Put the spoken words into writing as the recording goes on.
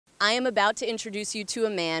I am about to introduce you to a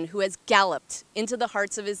man who has galloped into the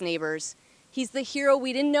hearts of his neighbors. He's the hero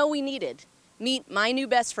we didn't know we needed. Meet my new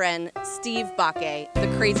best friend, Steve Bacque,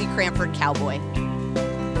 the crazy Cranford Cowboy.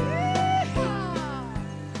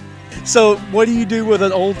 So what do you do with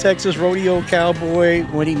an old Texas rodeo cowboy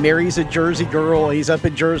when he marries a Jersey girl? He's up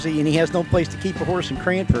in Jersey and he has no place to keep a horse in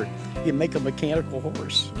Cranford. You make a mechanical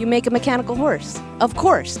horse. You make a mechanical horse, of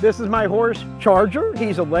course. This is my horse, Charger.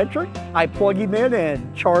 He's electric. I plug him in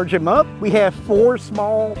and charge him up. We have 4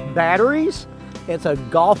 small batteries. It's a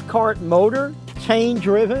golf cart motor, chain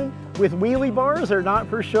driven with wheelie bars. They're not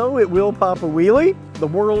for show. It will pop a wheelie. The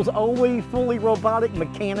world's only fully robotic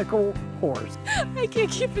mechanical horse. I can't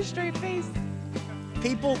keep a straight face.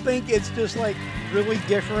 People think it's just like really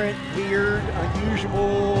different, weird,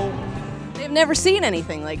 unusual. They've never seen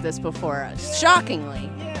anything like this before, shockingly.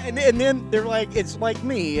 Yeah, and then they're like, it's like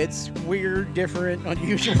me. It's weird, different,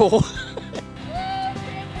 unusual.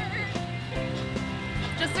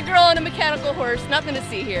 Just a girl on a mechanical horse, nothing to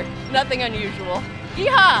see here, nothing unusual.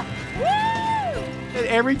 Yeehaw! Woo! And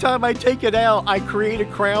every time I take it out, I create a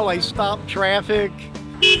crowd. I stop traffic.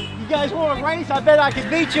 You guys want to race? I bet I can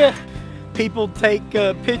beat you. People take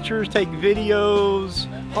pictures, take videos,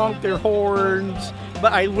 honk their horns.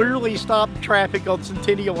 But I literally stopped traffic on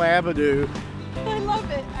Centennial Avenue. I love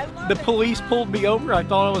it. I love The police pulled me over. I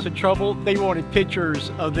thought I was in trouble. They wanted pictures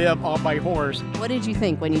of them on my horse. What did you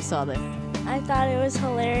think when you saw this? I thought it was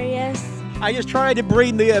hilarious. I just tried to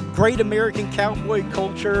bring the great American cowboy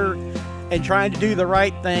culture and trying to do the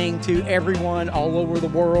right thing to everyone all over the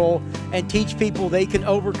world and teach people they can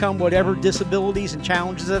overcome whatever disabilities and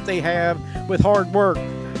challenges that they have with hard work.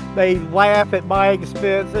 They laugh at my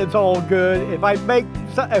expense. It's all good. If I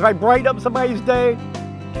brighten up somebody's day,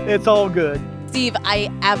 it's all good. Steve,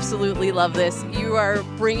 I absolutely love this. You are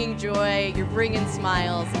bringing joy, you're bringing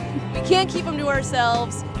smiles. We can't keep them to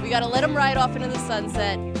ourselves. We got to let them ride off into the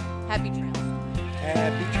sunset. Happy trails.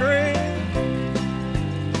 Happy trails.